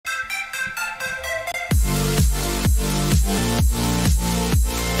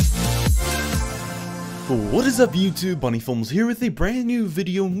What is up YouTube, Bunny Films here with a brand new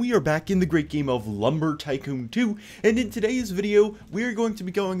video, and we are back in the great game of Lumber Tycoon 2, and in today's video we are going to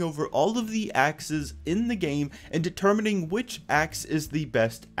be going over all of the axes in the game and determining which axe is the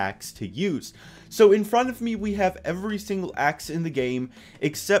best axe to use. So in front of me we have every single axe in the game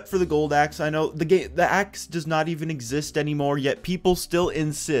except for the gold axe. I know the axe does not even exist anymore, yet people still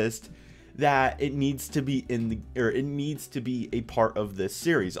insist that it needs to be a part of this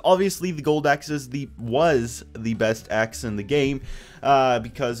series. Obviously the gold axe was the best axe in the game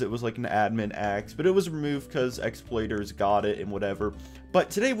because it was like an admin axe, but it was removed because exploiters got it and whatever. But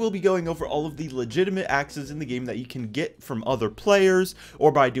today we'll be going over all of the legitimate axes in the game that you can get from other players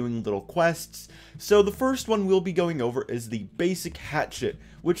or by doing little quests. So the first one we'll be going over is the basic hatchet,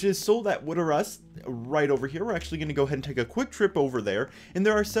 which is sold at Wood or Us right over here. We're actually going to go ahead and take a quick trip over there, and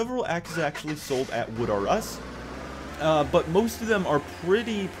there are several axes actually sold at Wood or Us, but most of them are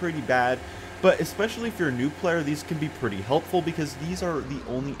pretty bad. But especially if you're a new player, these can be pretty helpful because these are the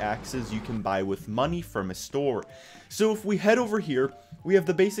only axes you can buy with money from a store. So if we head over here, we have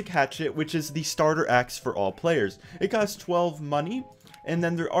the basic hatchet, which is the starter axe for all players. It costs 12 money. And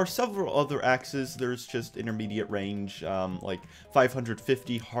then there are several other axes. There's just intermediate range, like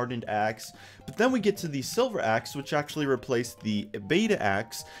 550 hardened axe. But then we get to the silver axe, which actually replaced the beta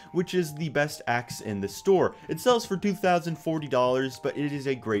axe, which is the best axe in the store. It sells for $2,040, but it is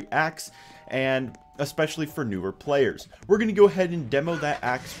a great axe, and especially for newer players. We're going to go ahead and demo that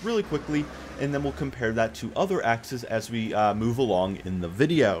axe really quickly, and then we'll compare that to other axes as we move along in the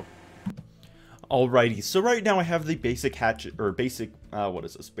video. Alrighty, so right now I have the basic hatchet, or basic, what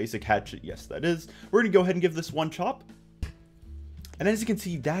is this? Basic hatchet, yes that is. We're going to go ahead and give this one chop. And as you can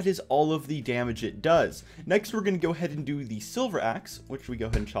see, that is all of the damage it does. Next, we're going to go ahead and do the silver axe, which we go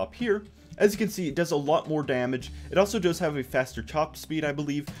ahead and chop here. As you can see, it does a lot more damage. It also does have a faster chop speed, I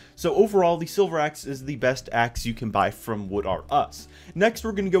believe. So overall, the silver axe is the best axe you can buy from Wood or Us. Next,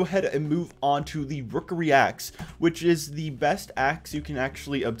 we're going to go ahead and move on to the rookery axe, which is the best axe you can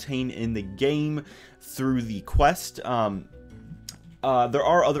actually obtain in the game through the quest. There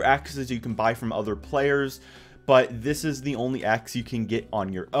are other axes you can buy from other players, but this is the only axe you can get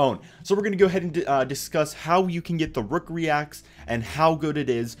on your own. So we're going to go ahead and discuss how you can get the rookery axe and how good it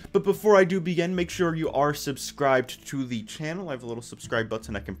is. But before I do begin, make sure you are subscribed to the channel. I have a little subscribe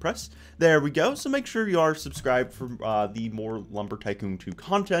button I can press. There we go. So make sure you are subscribed for the more Lumber Tycoon 2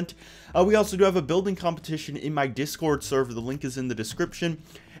 content. We also do have a building competition in my Discord server. The link is in the description.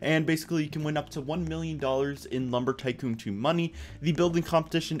 And basically, you can win up to $1 million in Lumber Tycoon 2 money. The building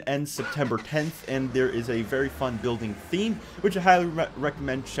competition ends September 10th, and there is a very fun building theme, which I highly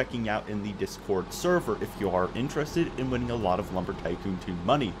recommend checking out in the Discord server if you are interested in winning a lot of Lumber Tycoon 2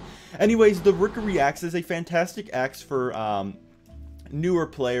 money. Anyways, the rookery axe is a fantastic axe for newer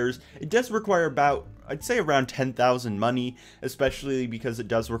players. It does require about, I'd say, around 10,000 money, especially because it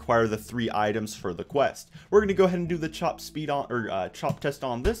does require the 3 items for the quest. We're going to go ahead and do the chop speed on, or chop test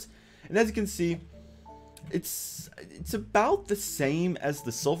on this, and as you can see, it's about the same as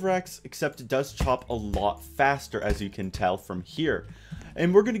the silver axe, except it does chop a lot faster, as you can tell from here.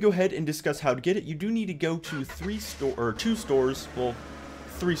 And we're going to go ahead and discuss how to get it. You do need to go to 3 stores, well,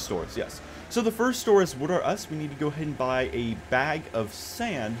 3 stores, yes. So the first store is Wood or Us. We need to go ahead and buy a bag of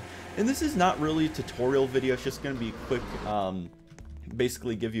sand. And this is not really a tutorial video. It's just going to be a quick,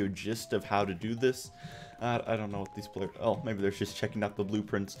 basically give you a gist of how to do this. I don't know what these players, oh, maybe they're just checking out the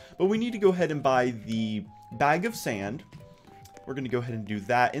blueprints. But we need to go ahead and buy the bag of sand. We're going to go ahead and do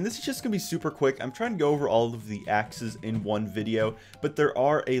that. And this is just going to be super quick. I'm trying to go over all of the axes in one video. But there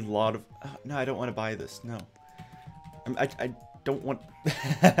are a lot of, no, I don't want to buy this. No. I don't want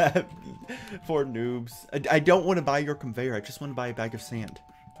for noobs. I don't want to buy your conveyor. I just want to buy a bag of sand.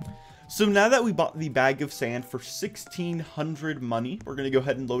 So now that we bought the bag of sand for 1,600 money, we're going to go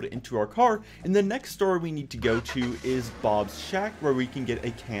ahead and load it into our car. And the next store we need to go to is Bob's Shack, where we can get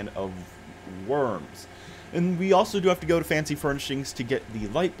a can of worms. And we also do have to go to Fancy Furnishings to get the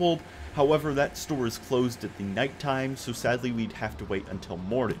light bulb. However, that store is closed at the night time, so sadly we'd have to wait until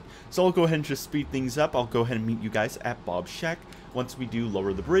morning. So I'll go ahead and just speed things up. I'll go ahead and meet you guys at Bob's Shack once we do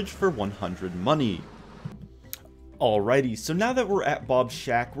lower the bridge for 100 money. Alrighty, so now that we're at Bob's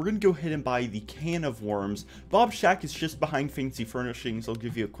Shack, we're going to go ahead and buy the can of worms. Bob's Shack is just behind Fancy Furnishings. I'll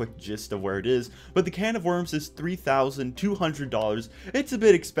give you a quick gist of where it is. But the can of worms is $3,200. It's a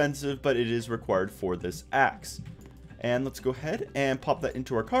bit expensive, but it is required for this axe. And let's go ahead and pop that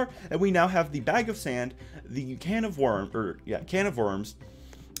into our car. And we now have the bag of sand, the can of worms,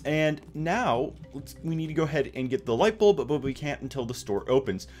 And now, we need to go ahead and get the light bulb, but we can't until the store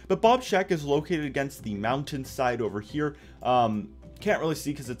opens. But Bob's Shack is located against the mountainside over here. can't really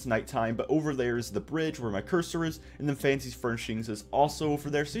see because it's nighttime, but over there is the bridge where my cursor is, and then Fancy Furnishings is also over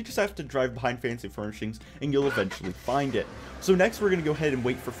there, so you just have to drive behind Fancy Furnishings, and you'll eventually find it. So next we're going to go ahead and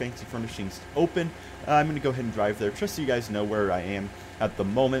wait for Fancy Furnishings to open. I'm going to go ahead and drive there, just so you guys know where I am at the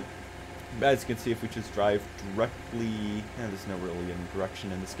moment. As you can see, if we just drive directly, there's no really any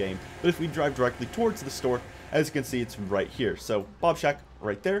direction in this game, but if we drive directly towards the store, as you can see, it's right here. So Bob Shack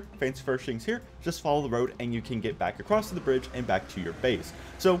right there, Fancy Furnishings here, just follow the road and you can get back across the bridge and back to your base.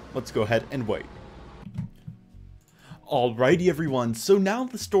 So let's go ahead and wait. Alrighty everyone, so now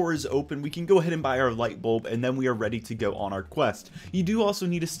the store is open, we can go ahead and buy our light bulb, and then we are ready to go on our quest. You do also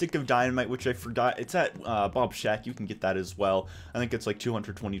need a stick of dynamite, which I forgot. It's at Bob Shack. You can get that as well. I think it's like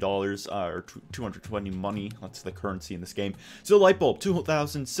 $220 or 220 money. That's the currency in this game. So light bulb,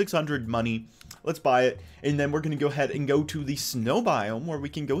 2,600 money. Let's buy it, and then we're going to go ahead and go to the snow biome, where we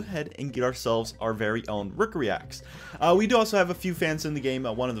can go ahead and get ourselves our very own rookery axe. We do also have a few fans in the game.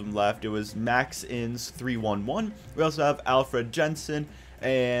 One of them left. It was MaxIns311. We also have Alfred Jensen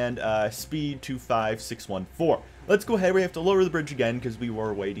and Speed25614. Let's go ahead. We have to lower the bridge again because we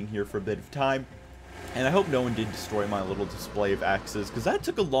were waiting here for a bit of time. And I hope no one did destroy my little display of axes, because that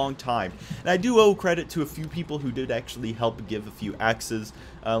took a long time. And I do owe credit to a few people who did actually help give a few axes.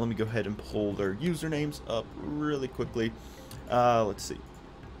 Let me go ahead and pull their usernames up really quickly. Let's see.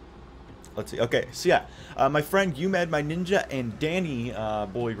 Okay, so yeah, my friend UMad, my ninja, and Danny,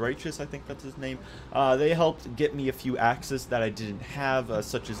 Boyd Righteous, I think that's his name, they helped get me a few axes that I didn't have,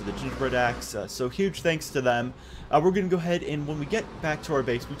 such as the gingerbread axe, so huge thanks to them. We're going to go ahead, and when we get back to our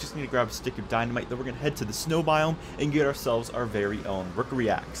base, we just need to grab a stick of dynamite, then we're going to head to the snow biome and get ourselves our very own rookery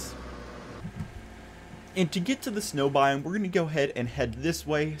axe. And to get to the snow biome, we're going to go ahead and head this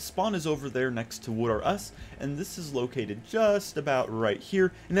way. Spawn is over there next to Wood or Us, and this is located just about right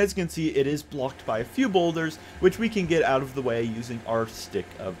here. And as you can see, it is blocked by a few boulders, which we can get out of the way using our stick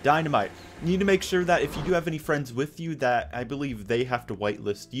of dynamite. You need to make sure that if you do have any friends with you, that I believe they have to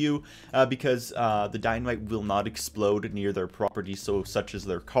whitelist you, because the dynamite will not explode near their property, so such as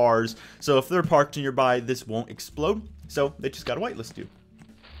their cars. So if they're parked nearby, this won't explode, so they just got to whitelist you.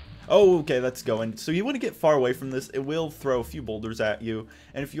 Oh, okay, let's go. And so you want to get far away from this. It will throw a few boulders at you,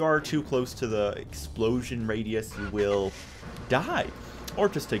 and if you are too close to the explosion radius, you will die, or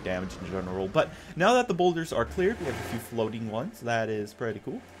just take damage in general. But now that the boulders are cleared, we have a few floating ones. That is pretty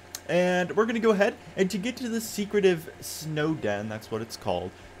cool. And we're going to go ahead, and to get to the secretive snow den, that's what it's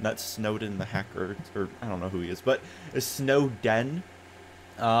called. Not Snowden the hacker, or I don't know who he is, but a snow den.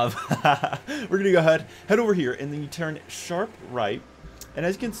 We're going to go ahead, head over here, and then you turn sharp right. And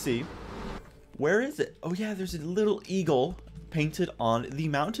as you can see, where is it? Oh yeah, there's a little eagle painted on the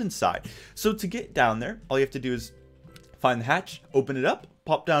mountainside. So to get down there, all you have to do is find the hatch, open it up,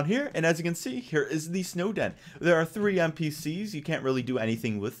 pop down here, and as you can see, here is the snow den. There are 3 NPCs. You can't really do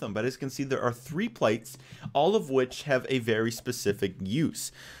anything with them, but as you can see, there are 3 plates, all of which have a very specific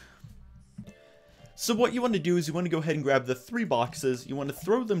use. So what you want to do is you want to go ahead and grab the 3 boxes. You want to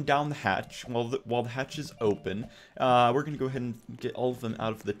throw them down the hatch while the hatch is open. We're going to go ahead and get all of them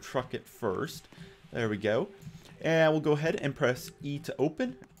out of the truck at first. There we go. And we'll go ahead and press E to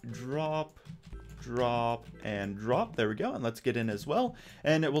open. Drop, drop, and drop. There we go. And let's get in as well.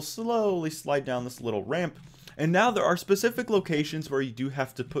 And it will slowly slide down this little ramp. And now there are specific locations where you do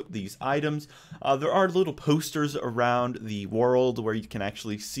have to put these items. There are little posters around the world where you can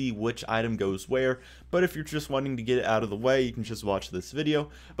actually see which item goes where. But if you're just wanting to get it out of the way, you can just watch this video.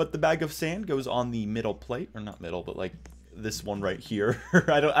 But the bag of sand goes on the middle plate, or not middle, but like this one right here.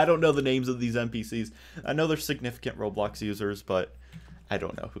 I don't know the names of these NPCs. I know they're significant Roblox users, but I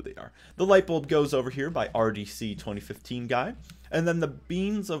don't know who they are. The light bulb goes over here by RDC 2015 guy. And then the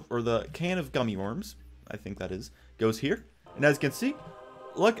beans or the can of gummy worms, I think that is, goes here. And as you can see,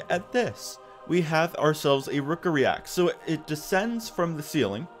 look at this. We have ourselves a rookery axe. So it descends from the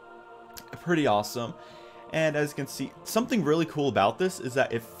ceiling. Pretty awesome. And as you can see, something really cool about this is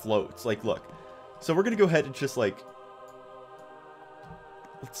that it floats. Like, look. So we're going to go ahead and just like...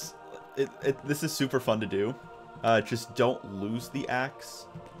 this is super fun to do. Just don't lose the axe.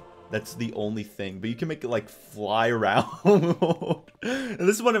 That's the only thing. But you can make it, like, fly around. And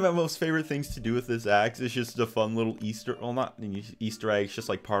this is one of my most favorite things to do with this axe. It's just a fun little Easter... Well, not an Easter egg. It's just,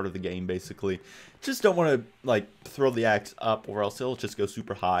 like, part of the game, basically. Just don't want to, like, throw the axe up, or else it'll just go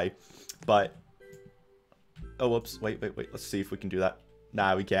super high. But... Oh, whoops. Wait. Let's see if we can do that.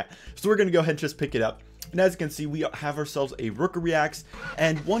 Nah, we can't. So we're going to go ahead and just pick it up. And as you can see, we have ourselves a rookery axe.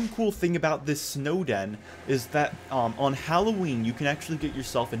 And one cool thing about this snow den is that on Halloween, you can actually get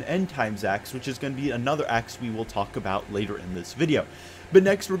yourself an end times axe, which is going to be another axe we will talk about later in this video. But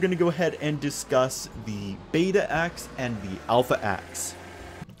next we're going to go ahead and discuss the beta axe and the alpha axe.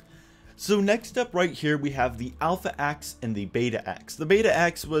 So next up right here we have the alpha axe and the beta axe. The beta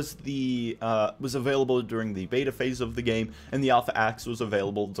axe was available during the beta phase of the game, and the alpha axe was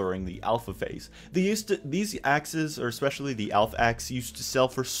available during the alpha phase. These axes, or especially the alpha axe, used to sell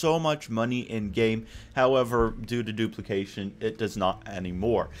for so much money in game. However, due to duplication, it does not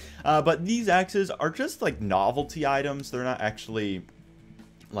anymore. But these axes are just like novelty items. They're not actually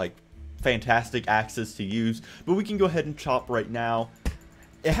like fantastic axes to use, but we can go ahead and chop right now.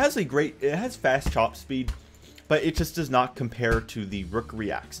 It has fast chop speed, but it just does not compare to the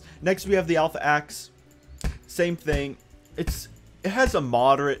rookery axe. Next we have the alpha axe. Same thing. It has a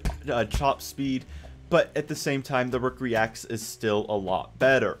moderate chop speed, but at the same time the rookery axe is still a lot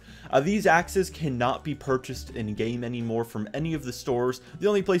better. These axes cannot be purchased in game anymore from any of the stores. The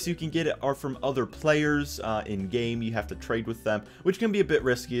only place you can get it are from other players in game. You have to trade with them, which can be a bit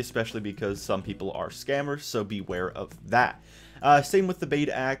risky, especially because some people are scammers, so beware of that. Same with the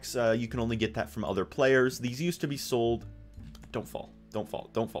beta axe. You can only get that from other players. These used to be sold. Don't fall. Don't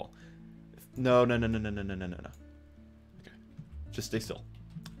fall. Don't fall. No. Okay. Just stay still.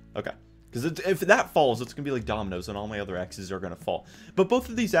 Okay. Because if that falls, it's going to be like dominoes, and all my other axes are going to fall. But both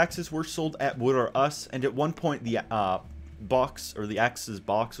of these axes were sold at Wood or Us, and at one point the box, or the axe's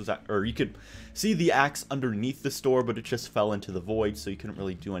box, was at, or you could see the axe underneath the store, but it just fell into the void, so you couldn't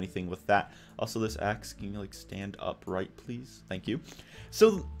really do anything with that. Also, this axe, can you like stand upright, please? Thank you.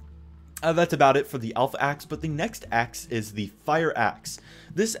 So that's about it for the alpha axe, but the next axe is the fire axe.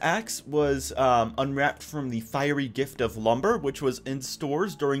 This axe was unwrapped from the fiery gift of lumber, which was in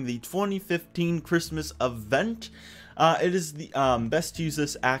stores during the 2015 Christmas event. It is the best to use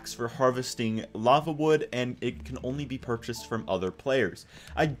this axe for harvesting lava wood, and it can only be purchased from other players.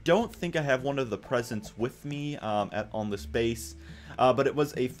 I don't think I have one of the presents with me on this base, but it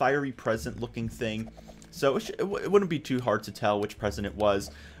was a fiery present looking thing, so it wouldn't be too hard to tell which present it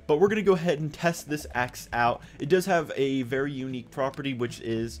was. But we're going to go ahead and test this axe out. It does have a very unique property, which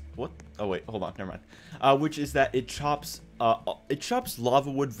is... What? Oh, wait. Hold on. Never mind. Which is that it chops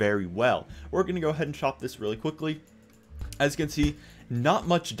lava wood very well. We're going to go ahead and chop this really quickly. As you can see, not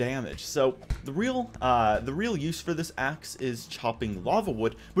much damage. So the real use for this axe is chopping lava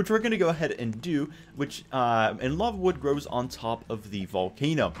wood, which we're going to go ahead and do, and lava wood grows on top of the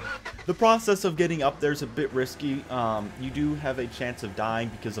volcano. The process of getting up there is a bit risky. You do have a chance of dying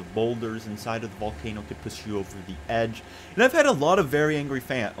because of boulders inside of the volcano could push you over the edge. And I've had a lot of very angry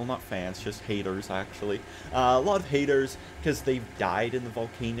not fans, just haters actually. A lot of haters because they've died in the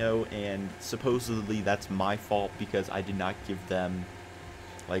volcano, and supposedly that's my fault because I did not give them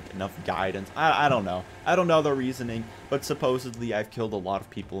like enough guidance. I don't know. I don't know the reasoning, but supposedly I've killed a lot of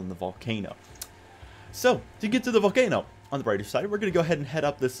people in the volcano. So to get to the volcano, on the brighter side, we're going to go ahead and head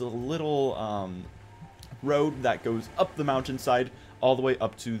up this little road that goes up the mountainside all the way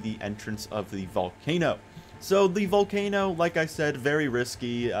up to the entrance of the volcano. So the volcano, like I said, very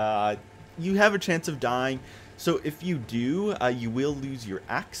risky. You have a chance of dying. So if you do, you will lose your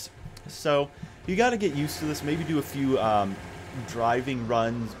axe. So you got to get used to this. Maybe do a few driving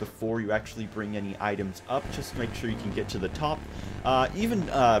runs before you actually bring any items up, just to make sure you can get to the top.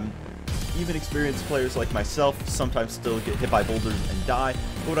 Even experienced players like myself sometimes still get hit by boulders and die.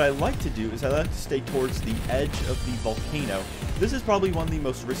 But what I like to do is I like to stay towards the edge of the volcano. This is probably one of the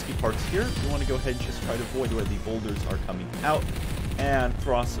most risky parts here. You want to go ahead and just try to avoid where the boulders are coming out and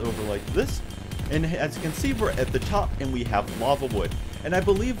cross over like this. And as you can see, we're at the top and we have lava wood. And I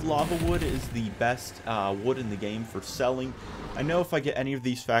believe lava wood is the best wood in the game for selling. I know if I get any of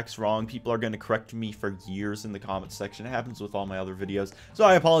these facts wrong, people are going to correct me for years in the comments section. It happens with all my other videos. So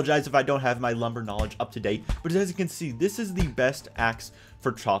I apologize if I don't have my lumber knowledge up to date. But as you can see, this is the best axe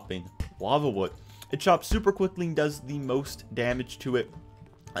for chopping lava wood. It chops super quickly and does the most damage to it.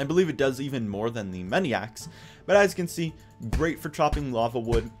 I believe it does even more than the mini axe. But as you can see, great for chopping lava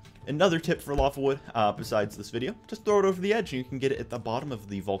wood. Another tip for lava wood, besides this video, just throw it over the edge and you can get it at the bottom of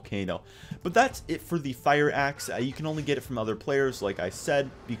the volcano. But that's it for the fire axe. You can only get it from other players, like I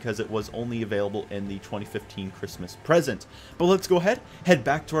said, because it was only available in the 2015 Christmas present. But let's go ahead, head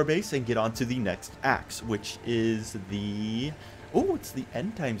back to our base, and get on to the next axe, which is the... Oh, it's the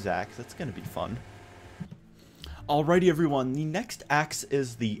end times axe. That's going to be fun. Alrighty everyone, the next axe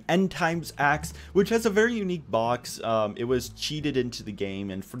is the End Times axe, which has a very unique box. It was cheated into the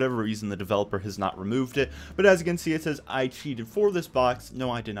game, and for whatever reason the developer has not removed it. But as you can see, it says I cheated for this box.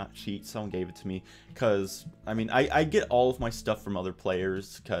 No, I did not cheat. Someone gave it to me because, I mean, I get all of my stuff from other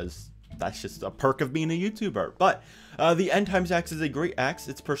players because that's just a perk of being a YouTuber. But the End Times axe is a great axe.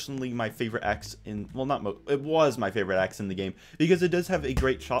 It's personally my favorite axe in, well, it was my favorite axe in the game because it does have a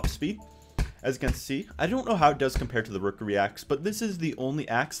great chop speed. As you can see, I don't know how it does compare to the Rookery axe, but this is the only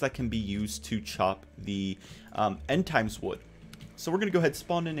axe that can be used to chop the End Times wood. So we're going to go ahead and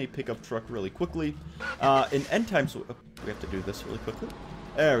spawn in a pickup truck really quickly. In End Times wood, we have to do this really quickly.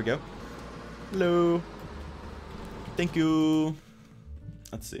 There we go. Hello. Thank you.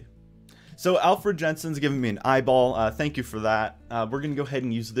 Let's see. So Alfred Jensen's giving me an eyeball. Thank you for that. We're going to go ahead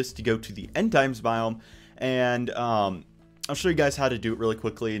and use this to go to the End Times biome. And I'll show you guys how to do it really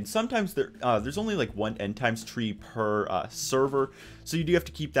quickly. And sometimes there's only like one End Times tree per server. So you do have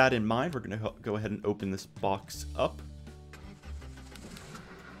to keep that in mind. We're going to go ahead and open this box up.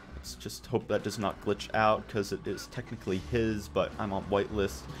 Let's just hope that does not glitch out because it is technically his, but I'm on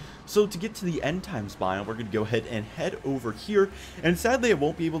whitelist. So to get to the End Times biome, we're going to go ahead and head over here. And sadly, I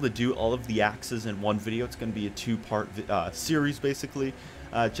won't be able to do all of the axes in one video. It's going to be a two-part series, basically,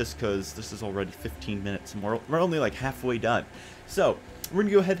 just because this is already 15 minutes, and we're only like halfway done. So we're going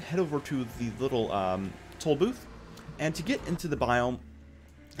to go ahead and head over to the little toll booth. And to get into the biome,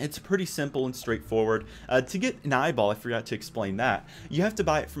 it's pretty simple and straightforward. To get an eyeball, I forgot to explain that. You have to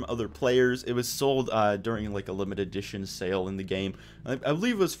buy it from other players. It was sold during like a limited edition sale in the game. I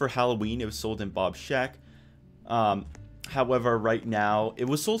believe it was for Halloween. It was sold in Bob's Shack. However, right now, it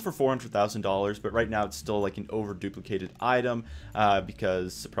was sold for $400,000, but right now it's still like an over-duplicated item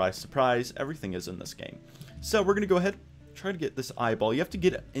because, surprise, surprise, everything is in this game. So we're going to go ahead, try to get this eyeball. You have to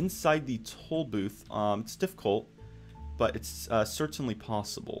get inside the toll booth. It's difficult, but it's certainly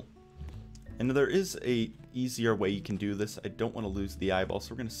possible. And there is a easier way you can do this. I don't want to lose the eyeball,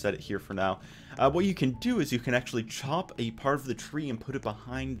 so we're going to set it here for now. What you can do is you can actually chop a part of the tree and put it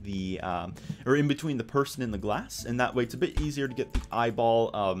behind the, or in between the person and the glass, and that way it's a bit easier to get the eyeball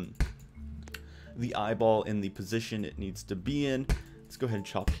in the position it needs to be in. Let's go ahead and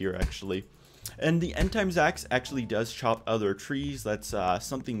chop here, actually. And the End Times axe actually does chop other trees. That's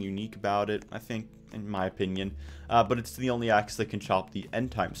something unique about it, I think, in my opinion. But it's the only axe that can chop the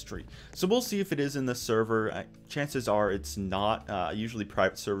End Times tree. So we'll see if it is in the server. Chances are it's not. Usually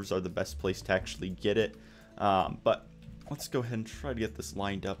private servers are the best place to actually get it. But let's go ahead and try to get this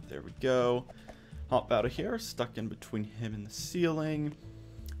lined up. There we go. Hop out of here. Stuck in between him and the ceiling.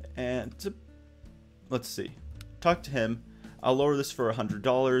 And let's see. Talk to him. I'll lower this for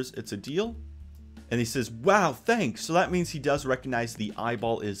 $100. It's a deal. And he says, wow, thanks. So that means he does recognize the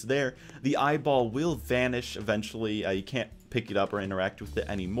eyeball is there. The eyeball will vanish eventually. You can't pick it up or interact with it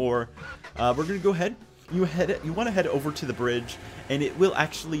anymore. We're going to go ahead. You want to head over to the bridge, and it will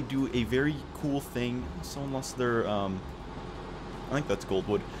actually do a very cool thing. So unless they're, I think that's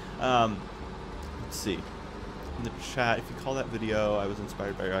Goldwood. Let's see. In the chat, if you call that video, I was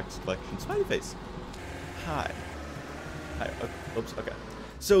inspired by your axe collection. Smiley face. Hi. Hi. Oops, okay.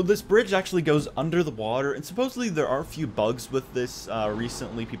 So this bridge actually goes under the water, and supposedly there are a few bugs with this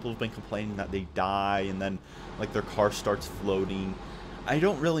recently. People have been complaining that they die and then like their car starts floating. I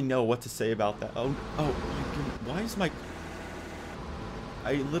don't really know what to say about that. Oh my goodness. Why is my...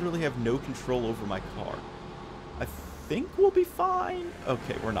 I literally have no control over my car. I think we'll be fine.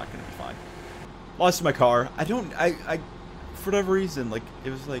 Okay, we're not going to be fine. Lost my car. I for whatever reason, like, it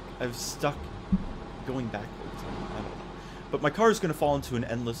was like I was stuck going backwards. I don't know. But my car is going to fall into an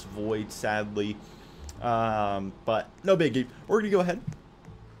endless void, sadly. But no biggie. We're going to go ahead.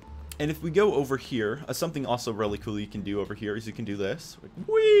 And if we go over here, something also really cool you can do over here is you can do this.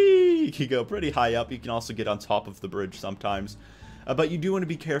 Whee! You can go pretty high up. You can also get on top of the bridge sometimes. But you do want to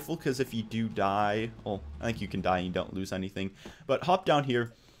be careful because if you do die, well, I think you can die and you don't lose anything. But hop down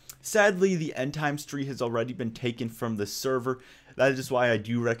here. Sadly, the End Times tree has already been taken from the server. That is why I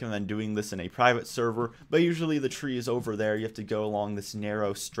do recommend doing this in a private server. But usually the tree is over there. You have to go along this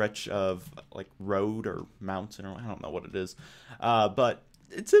narrow stretch of like road or mountain, or I don't know what it is. But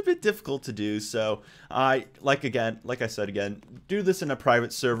it's a bit difficult to do. So like I said again, do this in a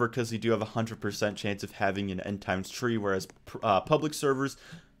private server because you do have a 100% chance of having an End Times tree, whereas public servers,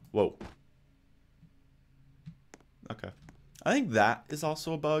 whoa. Okay. I think that is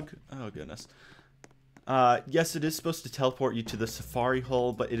also a bug. Oh, goodness. Yes, it is supposed to teleport you to the safari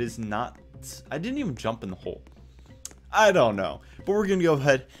hole, but it is not. I didn't even jump in the hole. I don't know. But we're going to go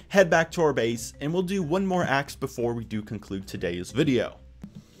ahead, head back to our base, and we'll do one more axe before we do conclude today's video.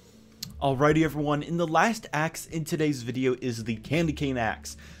 Alrighty everyone, in the last axe in today's video is the candy cane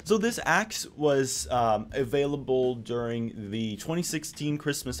axe. So this axe was available during the 2016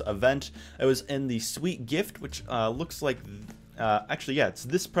 Christmas event. It was in the sweet gift, which looks like actually, yeah, it's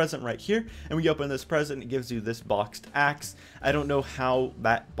this present right here. And when you open this present, it gives you this boxed axe. I don't know how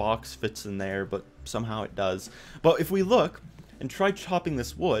that box fits in there, but somehow it does. But if we look and try chopping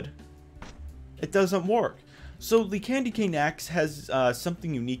this wood, it doesn't work. So the candy cane axe has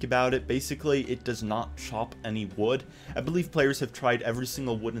something unique about it. Basically, it does not chop any wood. I believe players have tried every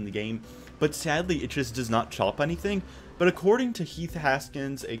single wood in the game, but sadly, it just does not chop anything. But according to Heath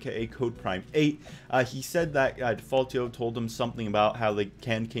Haskins, aka Code Prime 8, he said that Defaultio told him something about how the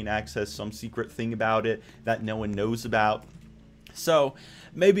candy cane axe has some secret thing about it that no one knows about. So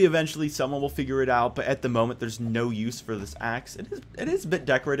maybe eventually someone will figure it out, but at the moment there's no use for this axe. It is a bit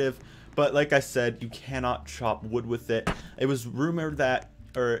decorative, but like I said, you cannot chop wood with it. It was rumored that,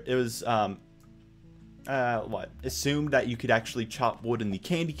 or it was assumed that you could actually chop wood in the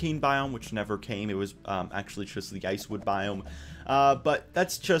candy cane biome, which never came. It was actually just the ice wood biome, but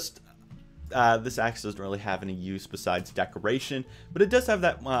that's just this axe doesn't really have any use besides decoration, but it does have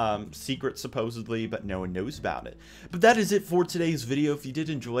that secret supposedly, but no one knows about it. But that is it for today's video. If you did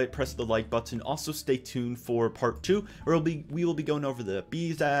enjoy it, press the like button. Also stay tuned for part 2, where we will be going over the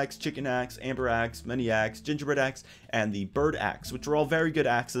bees axe, chicken axe, amber axe, mini axe, gingerbread axe, and the bird axe, which are all very good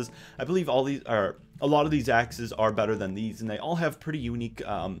axes. I believe all these are, a lot of these axes are better than these, and they all have pretty unique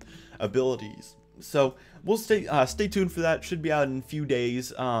abilities. So we'll stay tuned for that. Should be out in a few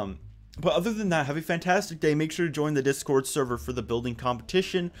days. But other than that, have a fantastic day. Make sure to join the Discord server for the building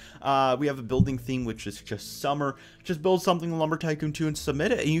competition. We have a building theme, which is just summer. Just build something in Lumber Tycoon 2 and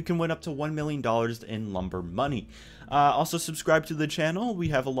submit it, and you can win up to $1 million in lumber money. Also, subscribe to the channel. We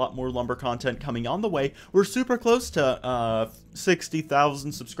have a lot more lumber content coming on the way. We're super close to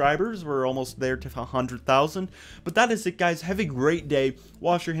 60,000 subscribers. We're almost there to 100,000. But that is it, guys. Have a great day.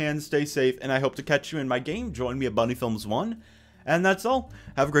 Wash your hands, stay safe, and I hope to catch you in my game. Join me at Bunny Films 1. And that's all.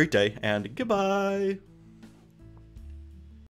 Have a great day, and goodbye.